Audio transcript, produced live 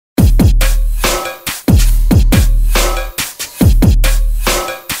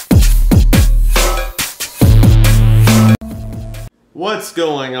What's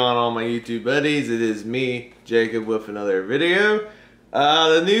going on, all my YouTube buddies? It is me, Jacob, with another video.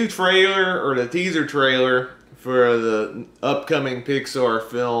 The new trailer, or the teaser trailer, for the upcoming Pixar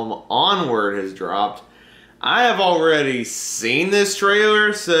film Onward has dropped. I have already seen this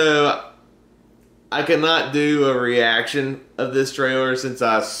trailer, so I cannot do a reaction of this trailer since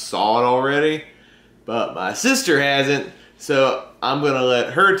I saw it already. But my sister hasn't, so I'm going to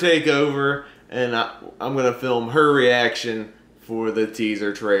let her take over, and I'm going to film her reaction for the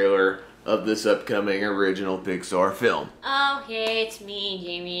teaser trailer of this upcoming original Pixar film. Oh, hey, it's me,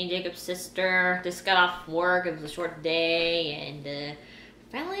 Jamie, Jacob's sister. Just got off work. It was a short day, and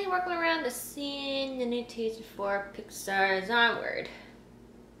finally working around to seeing the new teaser for Pixar's Onward.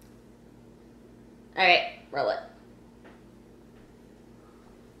 Alright, roll it.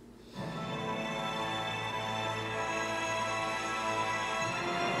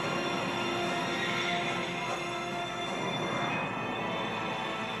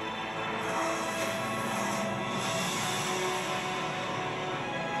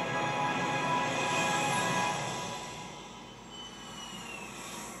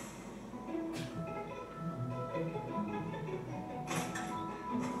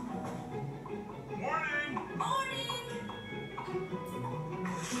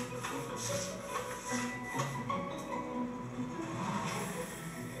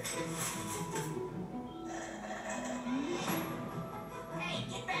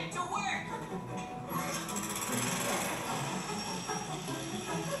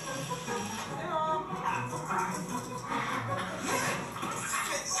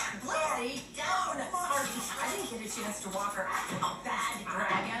 Chance to walk her out, bad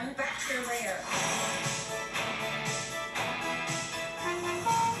dragon. Back to your lair.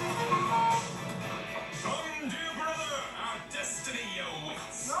 Come, dear brother, our destiny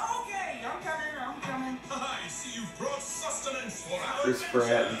awaits. Okay, I'm coming. I see you've brought sustenance for our Chris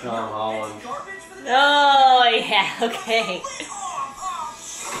Pratt and Tom Holland. Oh, yeah, okay.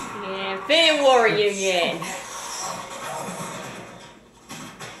 Yeah, Infinity War reunion.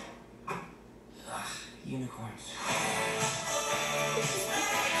 Unicorns.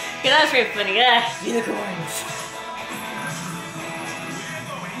 Yeah, that was pretty funny. Unicorns.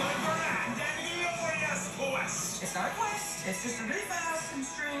 It's not a quest. It's just a really fast and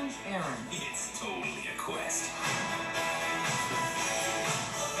strange errand. It's totally a quest.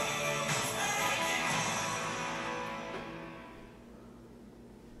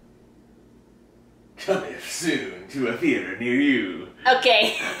 Coming soon to a theater near you.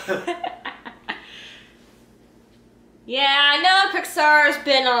 Okay. Yeah, I know Pixar's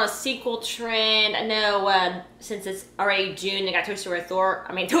been on a sequel trend. I know since it's already June, they got Toy Story 4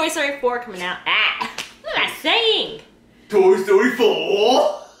 coming out. What am I saying? Toy Story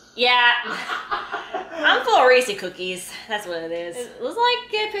 4? Yeah. I'm full of Reese's cookies. That's what it is. It looks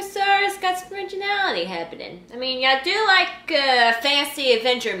like Pixar's got some originality happening. I mean, yeah, I do like fantasy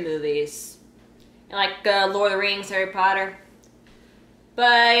adventure movies. And like Lord of the Rings, Harry Potter.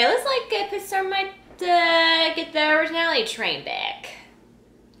 But it looks like Pixar might get the originality train back.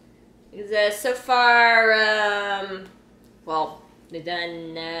 Because so far, well, they've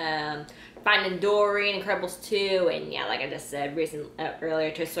done Finding Dory and Incredibles 2, and yeah, like I just said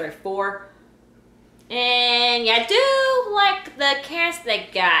earlier, Toy Story 4. And yeah, I do like the cast they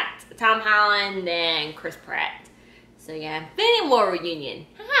got, Tom Holland and Chris Pratt. So yeah, Infinity War reunion.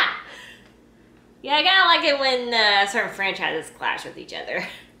 Haha. Yeah, I kinda like it when certain franchises clash with each other.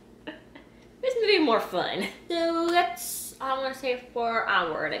 This movie more fun. So that's all I'm gonna say for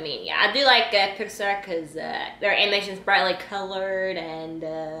Onward. I mean, yeah, I do like Pixar because their animation's brightly colored and,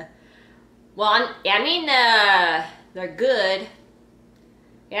 well, yeah, I mean, they're good.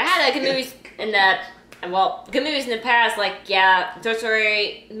 Yeah, I had good movies in the past, like, yeah, Toy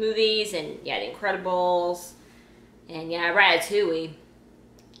Story movies and, yeah, The Incredibles and, yeah, Ratatouille.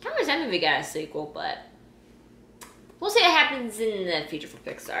 I wish that movie got a sequel, but we'll see what happens in the future for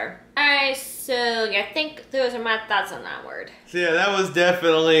Pixar. Alright, so yeah, I think those are my thoughts on Onward. So yeah, that was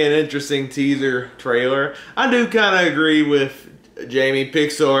definitely an interesting teaser trailer. I do kind of agree with Jamie.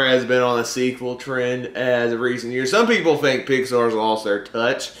 Pixar has been on a sequel trend as of recent years. Some people think Pixar's lost their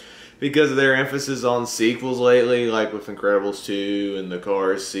touch because of their emphasis on sequels lately, like with Incredibles 2 and the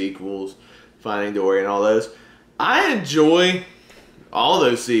Cars sequels, Finding Dory and all those. I enjoy all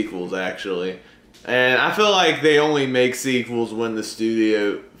those sequels, actually. And I feel like they only make sequels when the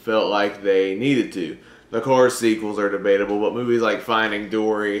studio felt like they needed to. The Cars sequels are debatable, but movies like Finding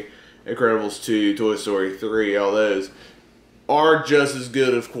Dory, Incredibles 2, Toy Story 3, all those are just as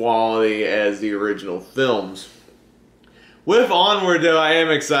good of quality as the original films. With Onward, though, I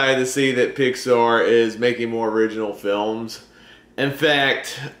am excited to see that Pixar is making more original films. In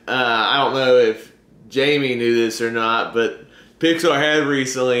fact, I don't know if Jamie knew this or not, but Pixar had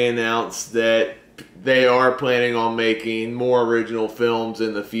recently announced that they are planning on making more original films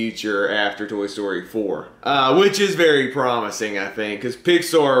in the future after Toy Story 4. Which is very promising, I think, because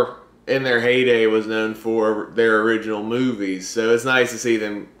Pixar in their heyday was known for their original movies. So it's nice to see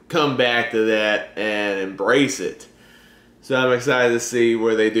them come back to that and embrace it. So I'm excited to see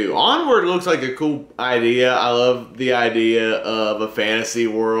where they do. Onward looks like a cool idea. I love the idea of a fantasy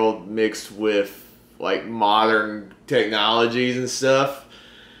world mixed with like modern technologies and stuff.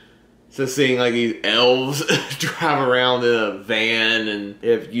 So seeing like these elves drive around in a van and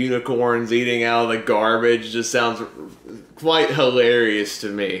have unicorns eating out of the garbage just sounds quite hilarious to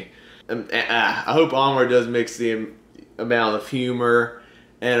me. I hope Onward does mix the amount of humor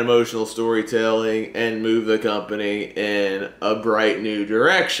and emotional storytelling and move the company in a bright new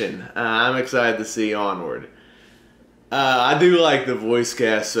direction. I'm excited to see Onward. I do like the voice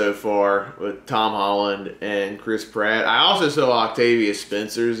cast so far with Tom Holland and Chris Pratt. I also saw Octavia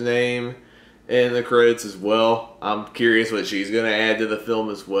Spencer's name in the credits as well. I'm curious what she's going to add to the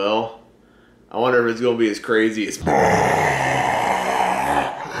film as well. I wonder if it's going to be as crazy as...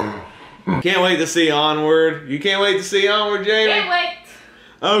 Can't wait to see Onward. You can't wait to see Onward, Jamie? Can't wait.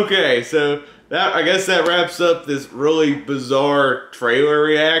 Okay, so I guess that wraps up this really bizarre trailer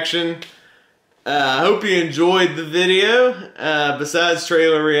reaction. I hope you enjoyed the video. Besides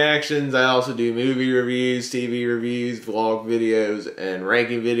trailer reactions, I also do movie reviews, TV reviews, vlog videos, and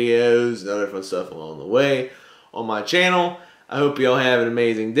ranking videos, and other fun stuff along the way on my channel. I hope you all have an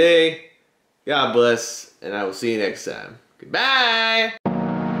amazing day. God bless, and I will see you next time. Goodbye!